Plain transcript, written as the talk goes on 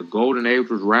golden age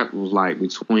was rap was like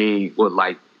between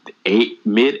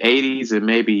mid '80s and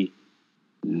maybe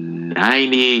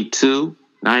 92,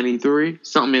 93,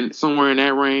 somewhere in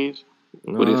that range.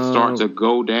 But it started to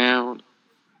go down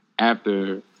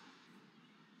after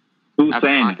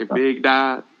Pocket Big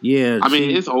died. Yeah, I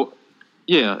mean it's old.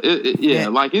 Yeah,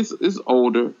 like it's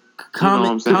older.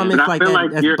 Comments like that.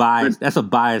 That's biased. That's a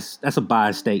bias. That's a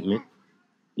biased statement.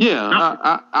 Yeah,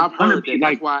 I've heard that.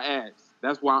 That's why I asked.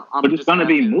 That's why I'm. But it's gonna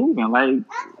be moving. Like,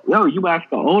 yo, you ask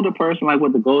the older person like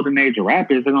what the golden age of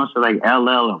rap is, they're gonna say like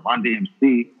LL and Run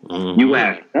DMC. Mm-hmm. You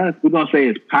ask us, we're gonna say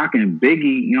it's Pac and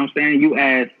Biggie. You know what I'm saying? You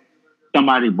ask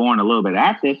somebody born a little bit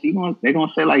after, they're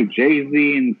gonna say like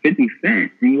Jay-Z and 50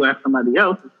 Cent. And you ask somebody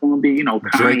else, it's gonna be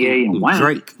Kanye and Wayne.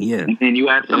 Drake, yeah. And then you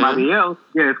ask somebody else,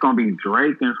 it's gonna be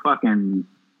Drake and fucking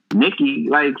Nicki.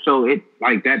 Like, so it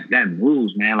like that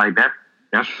moves, man. Like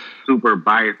that's super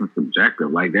biased and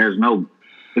subjective. Like, the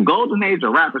golden age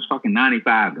of rap is fucking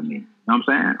 95 to me. You know what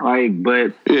I'm saying? Like,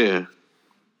 but yeah,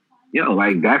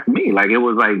 like that's me. Like, it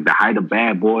was like the height of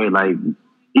Bad Boy, like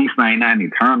East 99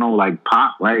 Eternal, like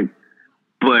Pop, like.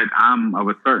 But I'm of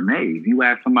a certain age. You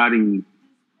ask somebody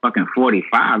fucking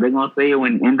 45, they're gonna say it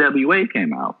when NWA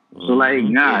came out. So like,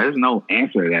 there's no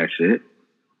answer to that shit.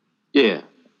 Yeah.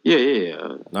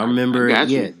 I remember.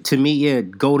 To me,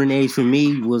 golden age for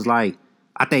me was like,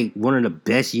 I think one of the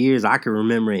best years I can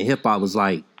remember in hip hop was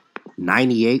like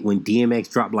 98 when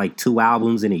DMX dropped like 2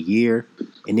 albums in a year,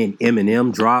 and then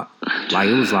Eminem dropped. Like,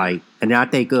 it was like, and then I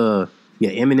think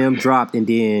Eminem dropped, and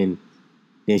then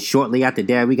shortly after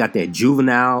that we got that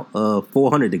Juvenile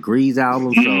 400 Degrees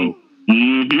album. So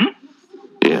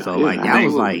that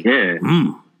was like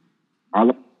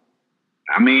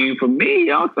I mean, for me,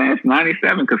 y'all saying it's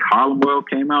 97 because Harlem World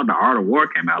came out, The Art of War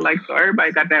came out. Like, so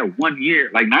everybody got that 1 year.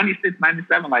 Like 96,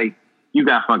 97, like you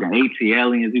got fucking AT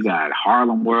Aliens, you got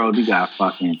Harlem World, you got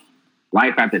fucking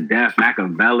Life After Death,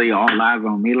 Machiavelli, All Eyes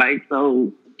on Me. Like,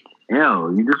 so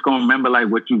you just gonna remember like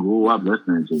what you grew up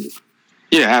listening to.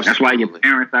 Yeah, absolutely. That's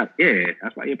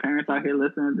why your parents out here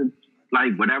listening to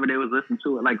like whatever they was listening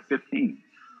to at like 15.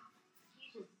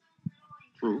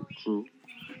 True.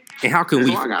 And how can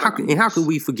we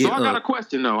forget? So I got a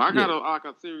question though. I got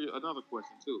another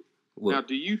question too. What? Now,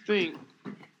 do you think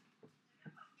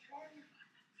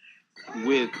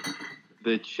with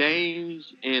the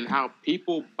change in how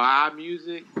people buy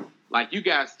music, like you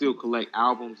guys still collect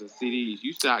albums and CDs,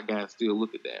 you guys still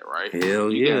look at that, right?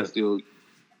 Hell you yeah. Guys still.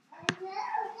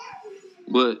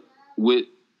 But with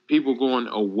people going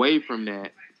away from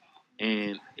that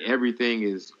and everything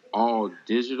is all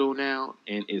digital now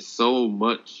and it's so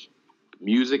much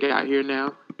music out here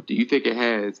now, do you think it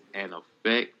has an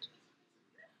effect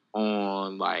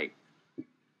on like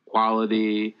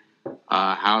quality,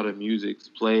 how the music's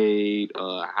played,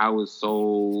 how it's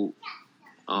sold,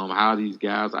 how these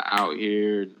guys are out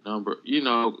here,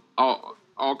 all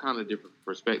kind of different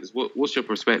perspectives. What's your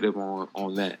perspective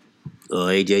on that?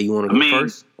 AJ, you want to go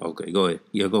first? Okay, go ahead.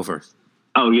 Yeah, go first.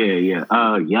 Oh, yeah.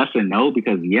 Yes and no,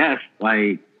 because yes,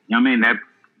 like, that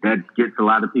gets a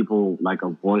lot of people like a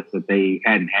voice that they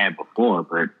hadn't had before,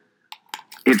 but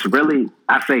it's really,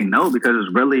 I say no because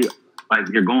it's really like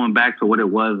you're going back to what it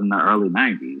was in the early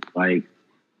 90s, like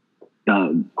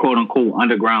the quote unquote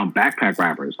underground backpack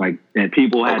rappers, like that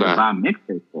people had to buy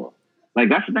mixtapes for. Like,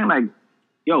 that's the thing, like,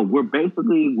 yo, we're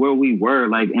basically where we were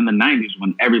like in the 90s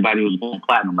when everybody was going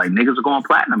platinum. Like, niggas are going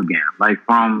platinum again. Like,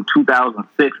 from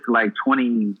 2006 to like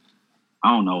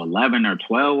 11 or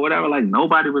 12, whatever. Like,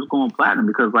 nobody was going platinum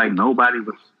because like nobody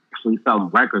was actually selling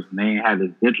records and they ain't had this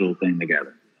digital thing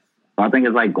together. So I think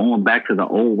it's like going back to the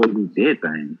old way we did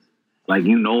things. Like,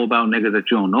 you know about niggas that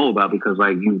you don't know about because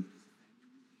like you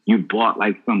bought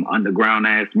like some underground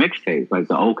ass mixtapes, like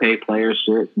the OK Player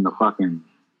shit and the fucking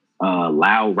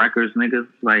Loud Records niggas,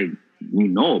 like, you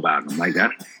know about them. Like,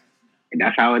 that's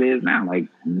how it is now. Like,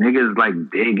 niggas like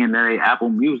dig into their Apple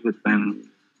Music and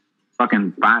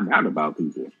fucking find out about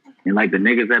people. And like the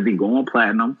niggas that be going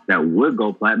platinum, that would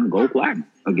go platinum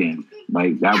again.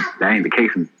 Like, that ain't the case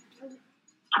in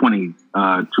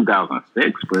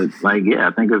 2006, but like, yeah,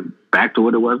 I think it's back to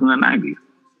what it was in the 90s.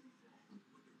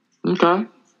 Okay.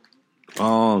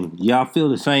 Yeah, I feel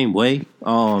the same way.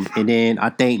 And then I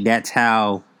think that's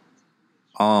how.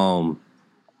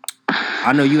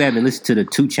 I know you haven't listened to the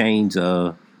 2 Chainz.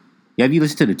 Have you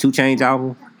listened to the 2 Chainz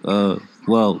album?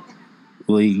 Well,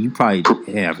 you probably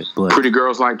haven't. But Pretty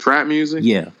Girls Like Trap Music.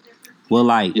 Yeah. Well,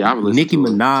 like Nicki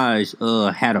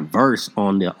Minaj had a verse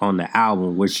on the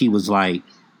album where she was like,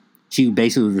 she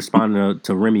basically was responding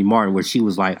to Remy Martin, where she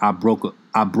was like, I broke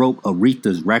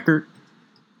Aretha's record,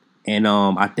 and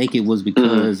I think it was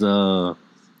because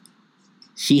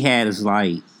she has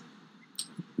like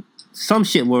some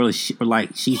shit where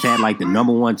like she's had like the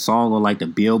 #1 song on like the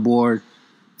Billboard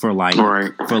for like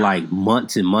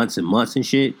months and months and months and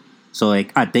shit. So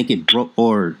like I think it broke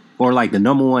or like the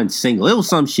 #1 single. It was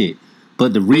some shit.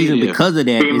 But the reason because of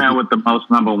that, female with the most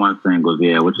 #1 singles,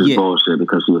 which is bullshit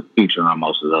because she was featured on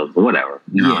most of those. But whatever,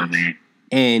 you know what I mean.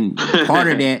 And part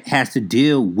of that has to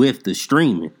deal with the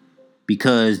streaming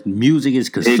because music is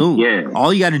consumed.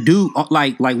 All you got to do,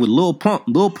 like with Lil Pump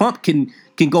can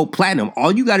go platinum.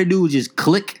 All you got to do is just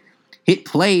hit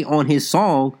play on his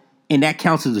song, and that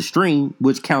counts as a stream,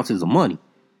 which counts as a money.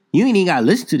 You ain't even got to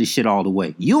listen to the shit all the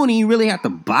way. You don't even really have to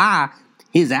buy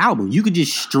his album. You could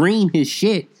just stream his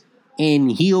shit,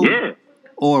 and he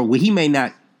may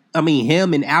not. I mean,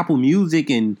 him and Apple Music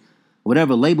and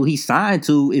whatever label he signed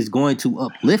to is going to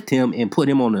uplift him and put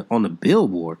him on the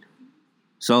Billboard.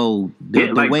 So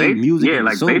the way music is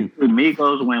consumed. Basically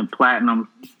Migos went platinum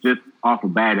just off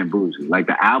of Bad and Bougie. Like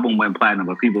the album went platinum,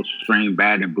 but people streamed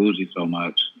Bad and Bougie so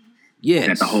much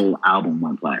that the whole album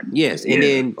went platinum. Yes, and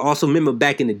then also remember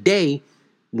back in the day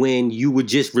when you would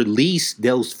just release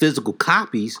those physical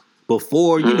copies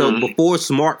before before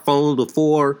smartphones,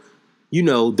 before the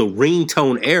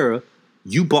ringtone era.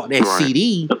 You bought that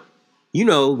CD.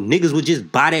 Niggas would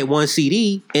just buy that one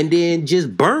CD and then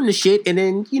just burn the shit and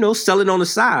then, sell it on the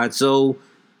side. So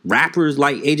rappers,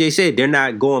 like AJ said, they're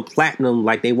not going platinum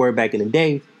like they were back in the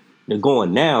day. They're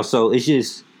going now. So it's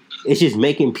just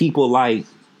making people like,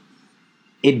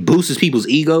 it boosts people's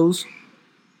egos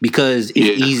because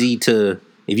it's easy to,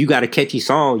 if you got a catchy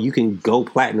song, you can go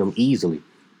platinum easily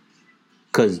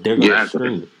because they're going to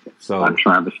stream it. So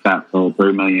Travis Scott sold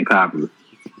 3 million copies.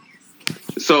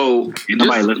 So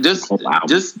just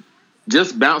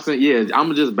bouncing, I'm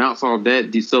gonna just bounce off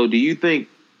that. So do you think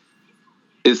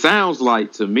it sounds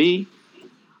like to me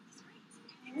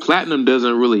platinum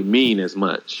doesn't really mean as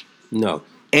much? No,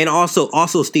 and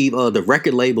also Steve, the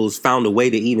record labels found a way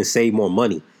to even save more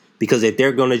money because if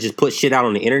they're gonna just put shit out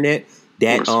on the internet,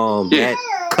 that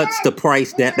cuts the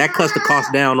price that cuts the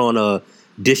cost down on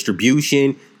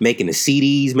distribution, making the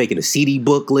CDs, making a CD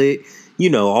booklet.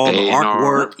 All the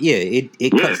artwork. It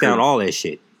cuts down all that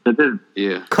shit.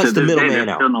 Cuts the middleman out.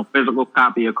 There's still no physical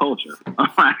copy of culture.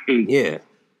 At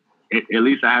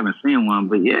least I haven't seen one,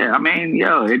 but I mean,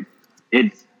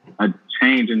 it's a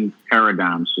change in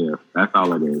paradigm shift. That's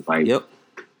all it is. Like,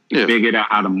 figured out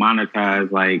how to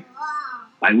monetize. Like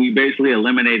we basically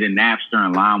eliminated Napster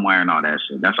and LimeWire and all that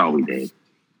shit. That's all we did.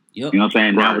 Yep. You know what I'm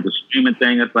saying? Right. Now with the streaming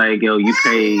thing, it's like, you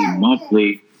pay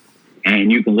monthly.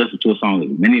 And you can listen to a song as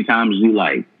many times as you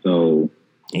like. So,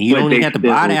 and you don't even have to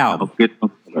buy the album.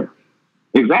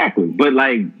 Exactly, but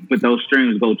those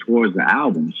streams go towards the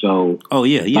album. So,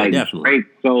 definitely. Right?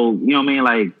 So, you know what I mean?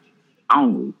 Like, I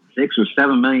don't know, 6 or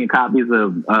 7 million copies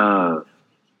of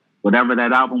whatever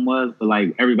that album was, but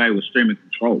like everybody was streaming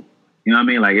Control. You know what I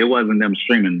mean? Like it wasn't them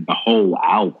streaming the whole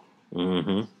album.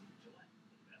 Mm-hmm.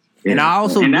 Yeah. And I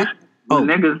also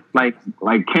niggas like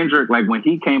Kendrick, like when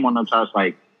he came on the charts,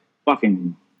 like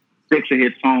fucking 6 of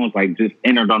his songs like just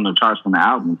entered on the charts when the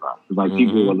album dropped. It's like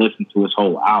people were listening to his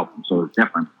whole album, so it's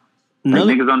different. Like,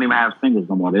 niggas don't even have singles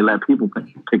no more. They let people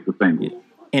pick the singles.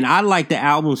 And I like the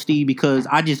album, Steve, because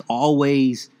I just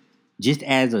always, just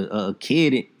as a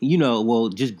kid,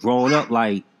 just growing up,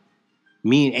 like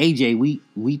me and AJ,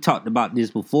 we talked about this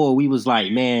before. We was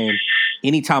like, man,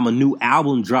 anytime a new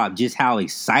album dropped, just how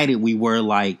excited we were,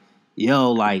 like,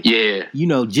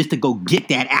 just to go get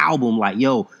that album, like,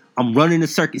 I'm running to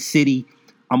Circuit City.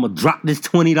 I'm going to drop this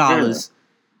 $20. Yeah.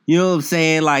 You know what I'm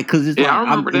saying? Like, because it's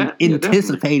I'm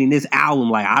anticipating this album.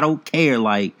 Like, I don't care.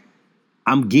 Like,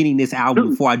 I'm getting this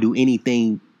album before I do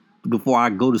anything, before I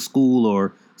go to school,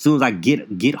 or as soon as I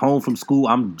get home from school,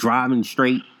 I'm driving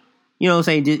straight. You know what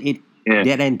I'm saying? Just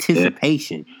that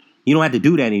anticipation. Yeah. You don't have to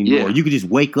do that anymore. Yeah. You can just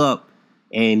wake up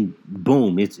and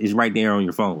boom, it's right there on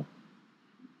your phone.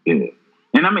 Yeah.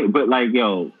 And I mean, but like,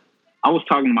 I was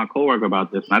talking to my coworker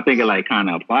about this, and I think it like kind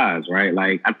of applies, right?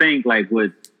 Like, I think like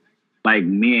with like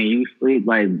me and you, Sleep,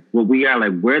 like what we are,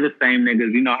 like we're the same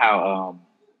niggas. You know how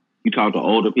you talk to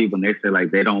older people and they say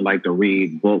like they don't like to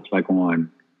read books like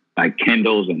on like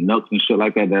Kindles and Nooks and shit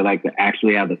like that. They like to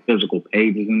actually have the physical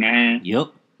pages in their hand. Yep.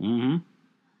 Mm-hmm.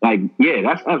 Like,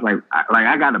 that's like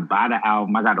I gotta buy the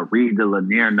album. I gotta read the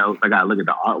Lanier notes. I gotta look at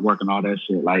the artwork and all that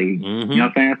shit. Like, you know what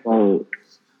I'm saying? So,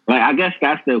 like, I guess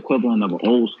that's the equivalent of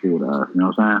old school to us. You know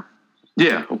what I'm saying?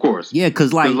 Yeah, of course. Yeah,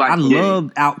 because like I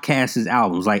loved Outkast's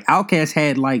albums. Like Outkast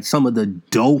had like some of the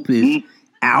dopest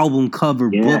album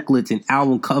cover booklets and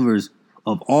album covers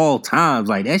of all times.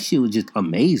 Like that shit was just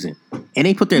amazing. And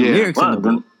they put their lyrics in the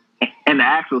book. And the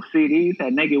actual CDs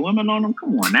had naked women on them.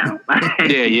 Come on now.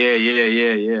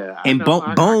 Yeah. And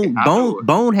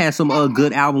Bone has some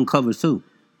good album covers too.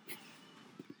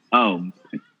 Oh,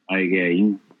 like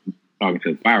you talking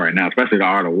to the fire right now, especially the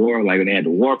Art of War. Like when they had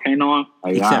the war paint on.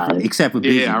 Like, except for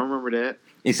Busy. Yeah, I remember that.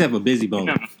 Except for Busy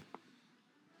Bone.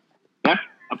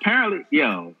 Apparently,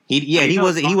 yo. He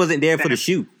wasn't there for the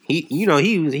shoot.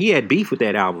 He had beef with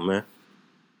that album, man.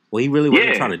 Well, he really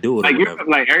wasn't trying to do it.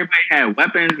 Like everybody had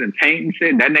weapons and paint and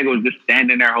shit. That nigga was just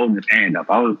standing there holding his hand up.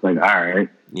 I was like, all right.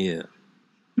 Yeah.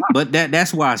 But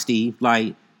that's why, Steve,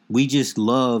 like, we just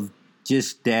love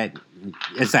just that.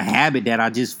 It's a habit that I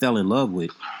just fell in love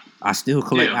with. I still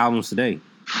collect albums today.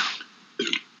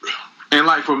 And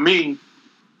like for me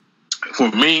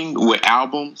with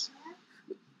albums,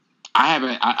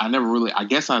 I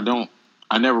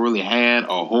never really had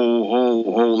a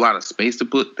whole lot of space to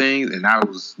put things, and I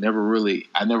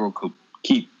never could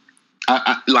keep.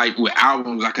 Like with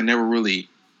albums, I could never really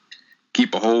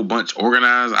keep a whole bunch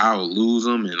organized. I would lose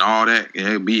them and all that, and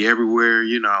it'd be everywhere,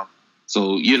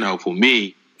 So for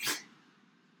me,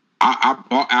 I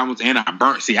bought albums and I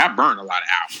burnt. See, I burnt a lot of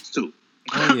albums too.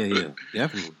 Oh yeah,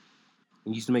 definitely.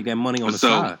 You used to make that money on the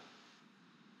side.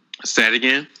 Say it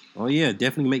again. Oh yeah,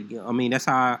 definitely that's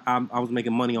how I was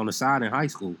making money on the side in high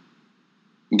school.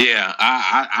 Yeah,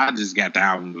 I just got the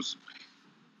albums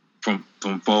from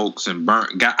folks and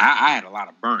burnt. I had a lot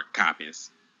of burnt copies,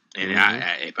 and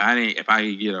if I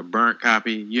could get a burnt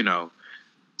copy,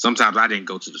 sometimes I didn't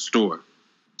go to the store,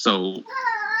 so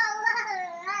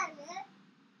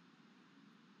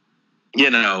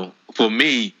for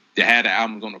me to have the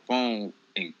albums on the phone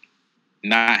and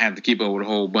not have to keep up with a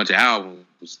whole bunch of albums.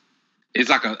 It's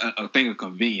like a thing of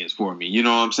convenience for me. You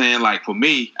know what I'm saying? Like for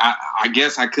me, I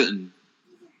guess I couldn't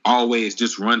always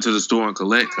just run to the store and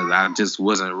collect because I just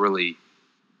wasn't really.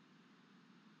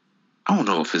 I don't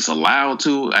know if it's allowed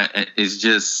to. It's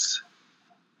just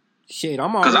shit.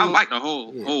 Because I like a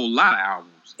whole lot of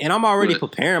albums, and I'm already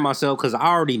preparing myself because I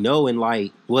already know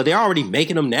they're already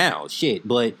making them now. Shit,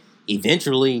 but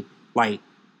eventually, like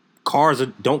cars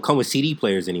don't come with CD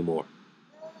players anymore.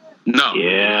 No,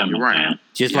 yeah, you're right.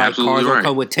 Just like cars don't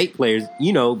come with tape players.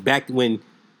 Back when,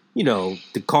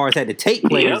 the cars had the tape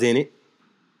players in it.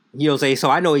 You know what I'm saying? So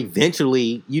I know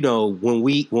eventually, when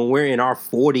we're in our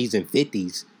 40s and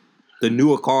 50s, the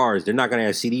newer cars, they're not gonna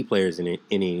have CD players in it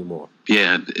anymore.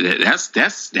 Yeah,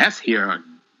 that's here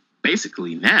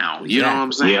basically now. Exactly. You know what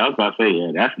I'm saying? Yeah, I was about to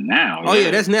say, that's now. Oh yeah,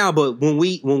 that's now. But when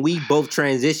we both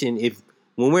transition,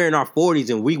 when we're in our 40s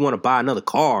and we want to buy another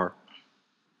car.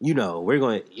 You're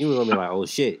gonna be like, oh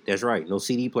shit, that's right. No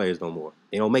CD players no more.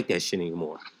 They don't make that shit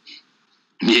anymore.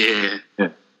 Yeah.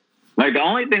 Like the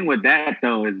only thing with that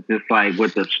though is just like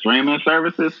with the streaming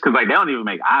services, because like they don't even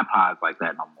make iPods like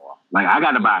that no more. Like I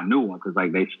got to buy a new one because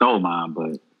like they stole mine. But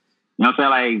you know what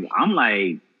I'm saying? Like I'm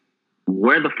like,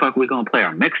 where the fuck we gonna play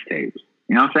our mixtapes?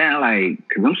 You know what I'm saying? Like,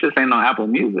 because them shits ain't on Apple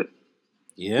Music.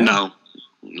 Yeah. No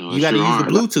you got to use the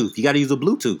Bluetooth. You got to use the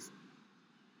Bluetooth.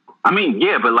 I mean,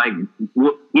 yeah, but like,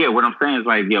 what I'm saying is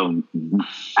like,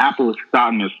 Apple is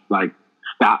starting to like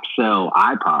stop sell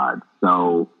iPods.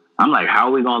 So I'm like, how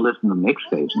are we gonna listen to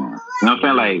mixtapes now? You know what I'm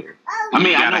saying? Like, I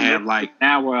mean, I know have like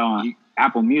now we're on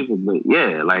Apple Music, but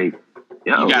yeah, like,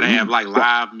 you gotta have like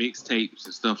live mixtapes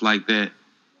and stuff like that.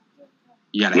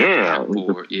 You gotta have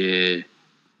for it. Yeah.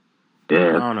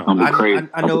 Yeah, I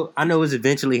don't know. I know it's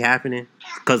eventually happening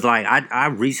because like I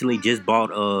recently just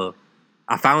bought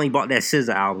I finally bought that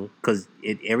SZA album because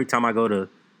every time I go to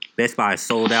Best Buy, it's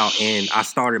sold out, and I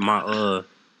started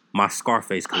my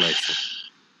Scarface collection.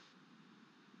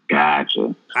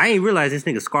 Gotcha. I ain't realized this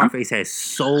nigga Scarface has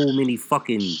so many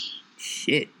fucking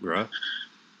shit, bro.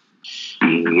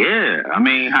 Yeah, I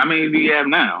mean, how many do you have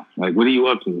now? Like, what are you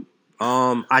up to?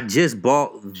 I just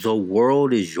bought The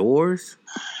World Is Yours.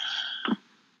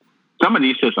 Some of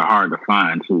these shits are hard to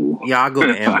find too. Yeah, I go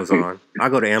to Amazon. I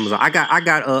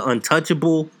got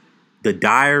Untouchable, The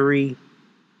Diary.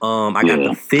 I got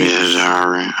The Fix.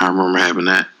 Yeah, I remember having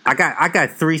that. I got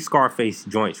 3 Scarface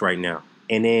joints right now,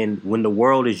 and then when The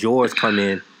World Is Yours come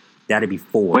in, that'll be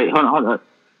 4. Wait, hold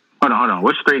on.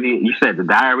 Which 3 you said? The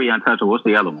Diary, Untouchable. What's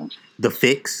the other one? The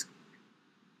Fix.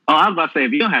 Oh, I was about to say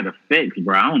if you don't have The Fix,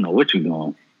 bro, I don't know what you're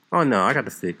doing. Oh no, I got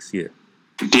The Fix. Yeah.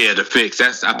 Yeah, The Fix.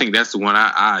 I think that's the one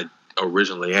I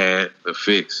originally had, The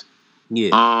Fix. Yeah.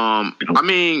 I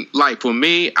mean, like for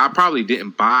me, I probably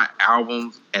didn't buy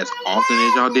albums as often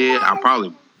as y'all did. I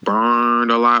probably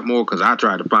burned a lot more because I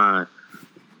tried to find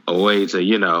a way to,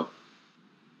 the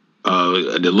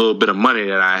little bit of money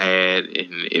that I had,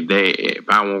 and if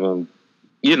I wasn't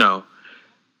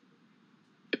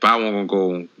gonna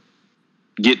go,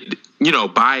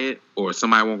 buy it, or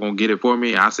somebody won't gonna get it for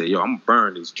me, I say, yo, I'm gonna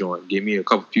burn this joint. Give me a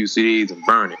few CDs and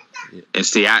burn it. Yeah. And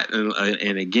see,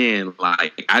 and again,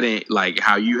 like I didn't like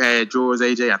how you had drawers,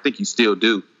 AJ. I think you still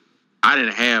do. I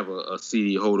didn't have a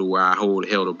CD holder where I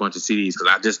held a bunch of CDs because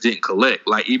I just didn't collect.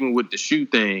 Like even with the shoe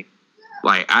thing,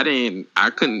 like I didn't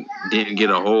get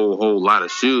a whole lot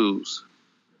of shoes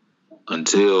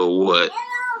until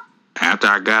after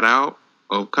I got out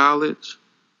of college.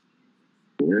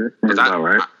 Yeah, that's all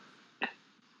right.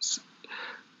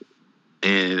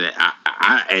 And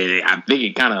I think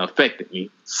it kind of affected me.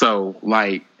 So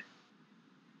like,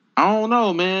 I don't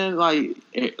know, man. Like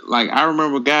I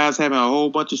remember guys having a whole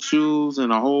bunch of shoes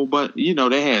and a whole bunch. They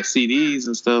had CDs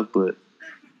and stuff, but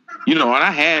and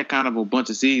I had kind of a bunch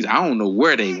of CDs. I don't know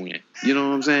where they went. You know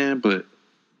what I'm saying? But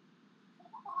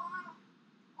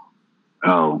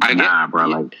bro.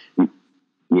 Like,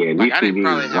 yeah, these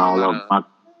CDs all up.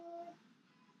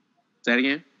 Say that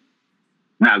again.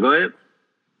 Nah, go ahead.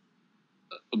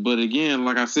 But again,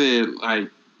 like I said, like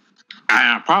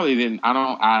I probably didn't.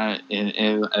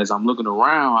 And as I'm looking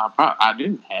around, I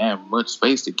didn't have much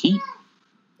space to keep.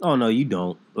 Oh no, you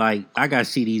don't. Like I got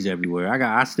CDs everywhere.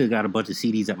 I still got a bunch of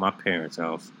CDs at my parents'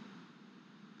 house.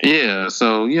 Yeah,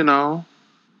 so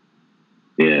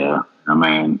Yeah, I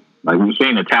mean, like you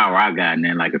seen the tower I got, and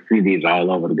then like the CDs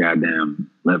all over the goddamn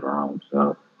living room.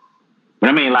 So, but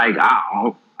I mean, like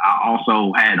I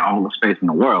also had all the space in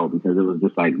the world because it was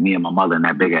just like me and my mother in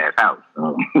that big ass house.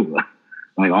 So,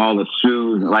 like all the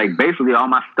shoes, like basically all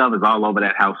my stuff is all over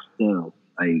that house still.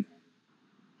 Like,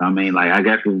 I mean, like I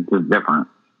guess it's just different.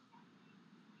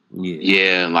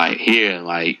 Yeah, like here,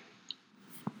 like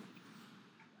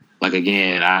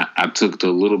again, I took the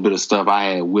little bit of stuff I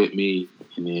had with me,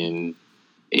 and then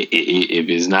if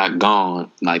it's not gone,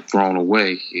 like thrown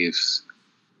away, it's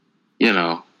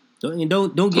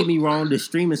Don't get me wrong. The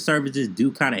streaming services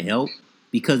do kind of help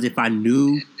because if I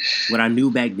knew what I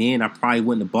knew back then, I probably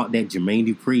wouldn't have bought that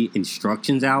Jermaine Dupri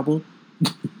Instructions album.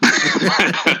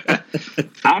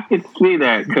 I could see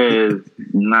that because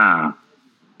nah.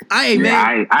 Hey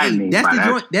man,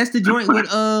 that's the joint with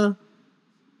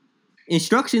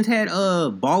Instructions had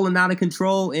Ballin' Out of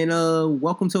Control and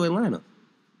Welcome to Atlanta.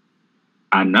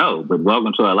 I know, but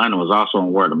Welcome to Atlanta was also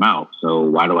on word of mouth. So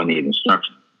why do I need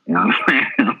Instructions? You know what I'm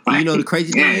saying? Like, the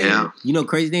crazy thing? Yeah.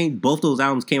 Crazy thing? Both those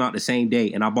albums came out the same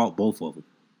day, and I bought both of them.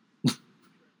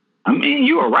 I mean,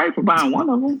 you were right for buying one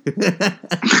of them.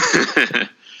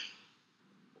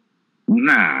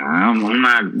 Nah, I'm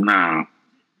not. Nah.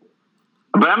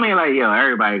 But I mean, like,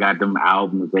 everybody got them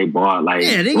albums they bought. Like,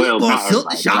 yeah, they bought Silk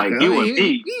the Shocker. Like, you and me. What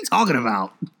are you talking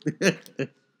about?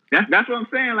 That's what I'm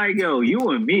saying. Like, you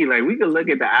and me, like, we could look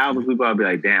at the albums, we probably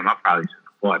be like, damn, I probably should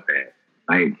have bought that.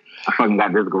 Like, I fucking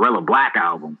got this Gorilla Black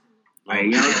album. Like,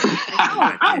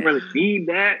 I don't really need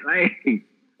that. Like,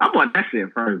 I bought that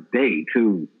shit first day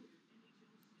too.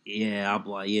 Yeah, I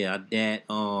bought that.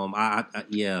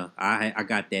 I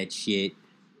got that shit.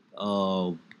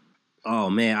 Oh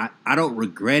man, I don't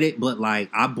regret it, but like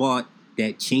I bought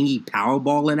that Chingy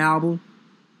Powerballin' album.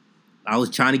 I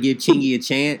was trying to give Chingy a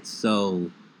chance,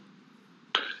 so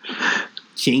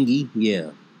Chingy,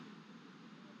 yeah.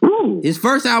 Ooh. His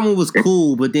first album was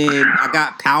cool, but then I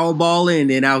got Powerballin', and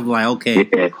then I was like,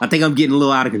 okay, I think I'm getting a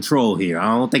little out of control here.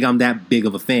 I don't think I'm that big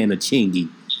of a fan of Chingy.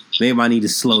 Maybe I need to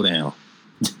slow down.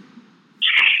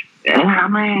 Yeah, I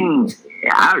mean,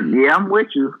 I'm with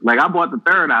you. Like, I bought the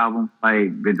third album,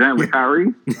 like the joint with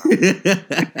Kyrie.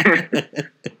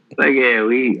 Like,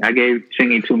 I gave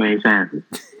Chingy too many chances.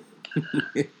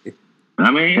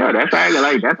 I mean, that's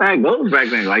how it goes back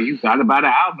then. Like, you gotta buy the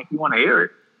album if you want to hear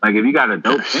it. Like, if you got a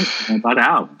dope thing, you can buy the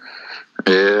album.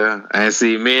 Yeah, and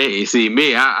see me.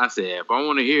 I said if I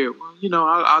want to hear it, well,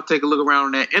 I'll take a look around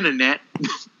on that internet.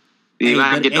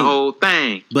 Get the whole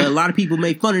thing. But a lot of people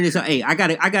make fun of this. Hey, I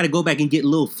gotta go back and get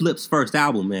Lil Flip's first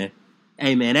album, man.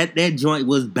 Hey, man, that joint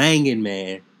was banging,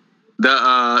 man.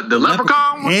 The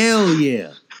Leprechaun one? Hell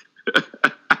yeah.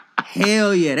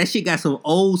 Hell yeah. That shit got some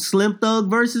old Slim Thug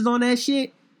verses on that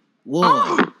shit. Whoa.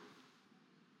 Oh.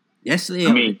 That's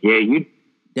I mean, you.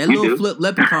 That Lil Flip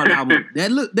Leprechaun album.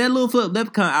 That Lil Flip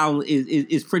Leprechaun album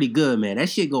is pretty good, man. That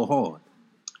shit go hard.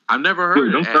 I've never heard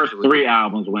it. Those first 3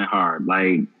 albums went hard.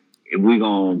 Like, if we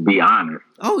gonna be honest.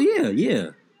 Oh yeah.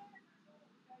 Yeah,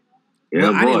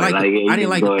 well, boy. I didn't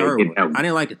like the third one. I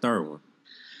didn't like the third one.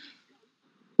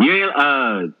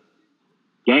 Yeah,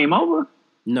 Game Over?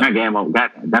 No. Not Game Over.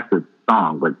 That's the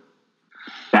song, but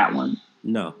that one.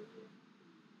 No.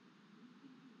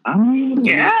 I mean,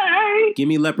 Give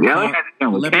me Leprechaun.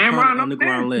 Leprechaun on the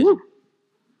ground legend.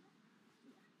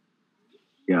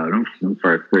 Yo, them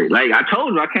first three. Like I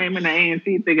told you, I came into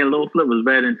A&T thinking Lil Flip was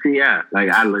better than T.I. Like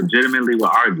I legitimately would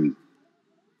argue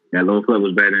that Lil Flip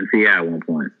was better than T.I. at one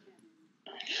point.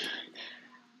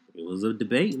 It was a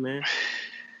debate, man.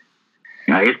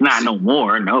 Like, it's not no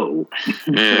more, no.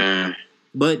 Yeah.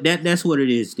 But that's what it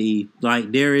is, Steve.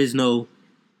 Like there is no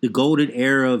the golden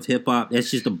era of hip hop. That's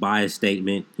just a biased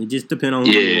statement. It just depends on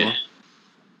who you are.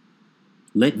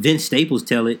 Let Vince Staples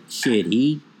tell it. Shit,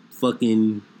 he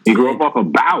grew up off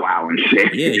of Bow Wow and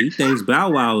shit. Yeah, he thinks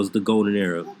Bow Wow is the golden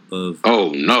era of.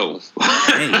 Oh no!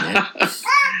 Hey, man.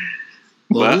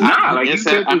 Well,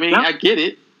 I get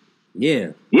it.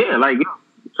 Yeah. Yeah, like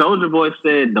Soulja Boy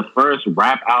said the first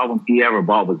rap album he ever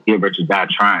bought was Get Rich or Die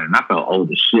Trying, and I felt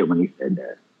old as shit when he said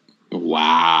that.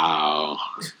 Wow.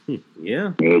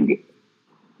 Yeah. Okay.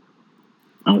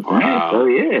 Wow. So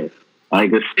yeah,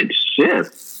 like the shit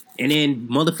shifts. And then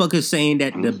motherfuckers saying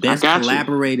that the best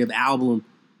collaborative album,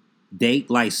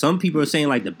 like some people are saying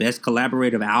like the best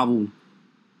collaborative album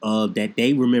that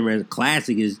they remember as a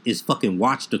classic is fucking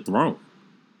Watch the Throne.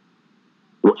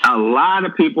 A lot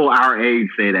of people our age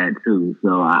say that too.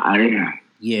 So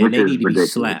yeah, they need to be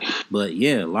slapped. But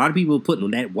yeah, a lot of people are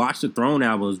putting that Watch the Throne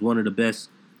album as one of the best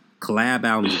collab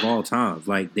albums of all time.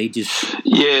 Like they just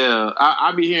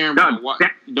I be hearing about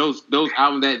those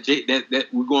albums that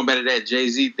we're going back to that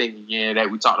Jay-Z thing again that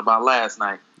we talked about last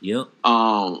night. Yep.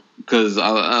 Because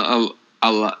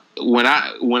when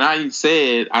I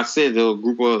said to a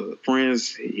group of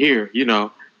friends here, you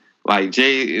know, like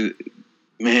Jay,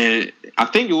 man, I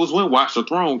think it was when Watch the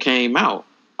Throne came out.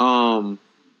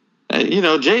 You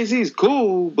know, Jay-Z's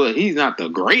cool, but he's not the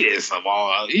greatest of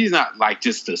all. He's not like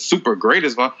just the super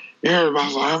greatest of all.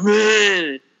 Everybody's like,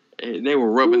 man. And they were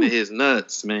rubbing his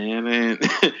nuts, man. And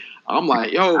I'm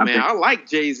like, yo, man, I like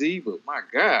Jay-Z, but my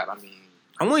God, I mean.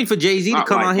 I'm waiting for Jay-Z to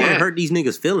come out here and hurt these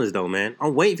niggas' feelings, though, man.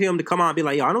 I'm waiting for him to come out and be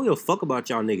like, yo, I don't give a fuck about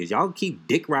y'all niggas. Y'all keep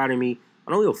dick riding me.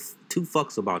 I don't give two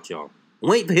fucks about y'all. I'm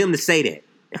waiting for him to say that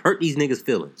and hurt these niggas'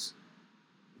 feelings.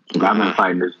 I've been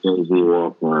fighting this Jay-Z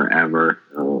war forever.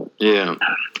 Yeah.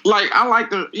 Like, I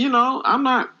like the, you know, I'm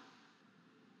not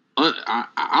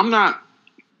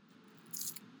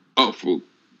up for.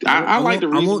 I like the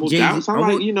Reasonable Doubts.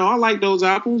 I like those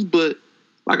albums, but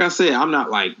like I said, I'm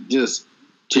not like just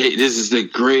this is the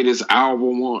greatest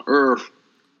album on earth.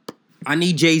 I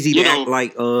need Jay-Z to act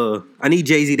like I need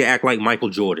Jay-Z to act like Michael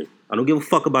Jordan. I don't give a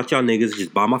fuck about y'all niggas.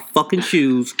 Just buy my fucking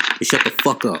shoes and shut the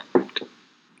fuck up.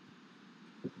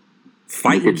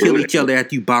 Fight and kill each other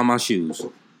after you buy my shoes. I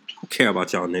don't care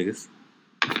about y'all niggas.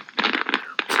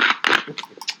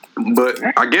 But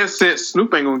I guess since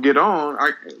Snoop ain't gonna get on,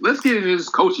 let's get into this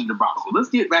coaching debacle. Let's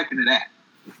get back into that.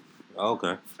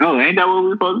 Okay. Oh, ain't that what we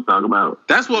were supposed to talk about?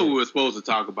 That's what we were supposed to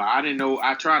talk about. I didn't know.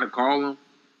 I tried to call him,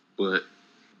 but